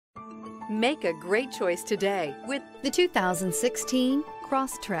Make a great choice today with the 2016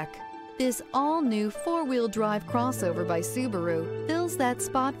 Crosstrek. This all-new four-wheel drive crossover by Subaru fills that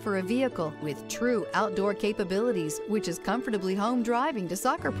spot for a vehicle with true outdoor capabilities, which is comfortably home driving to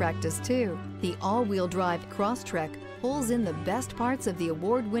soccer practice too. The all-wheel drive Crosstrek pulls in the best parts of the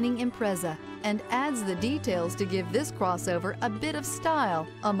award-winning Impreza and adds the details to give this crossover a bit of style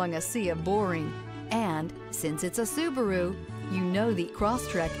among a sea of boring. And since it's a Subaru, you know the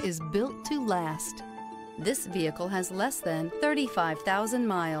Crosstrek is built to last. This vehicle has less than 35,000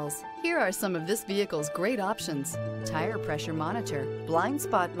 miles. Here are some of this vehicle's great options: tire pressure monitor, blind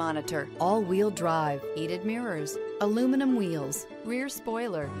spot monitor, all-wheel drive, heated mirrors, aluminum wheels, rear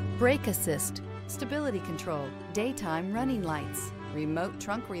spoiler, brake assist, stability control, daytime running lights, remote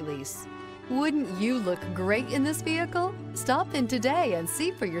trunk release. Wouldn't you look great in this vehicle? Stop in today and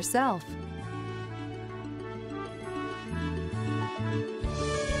see for yourself.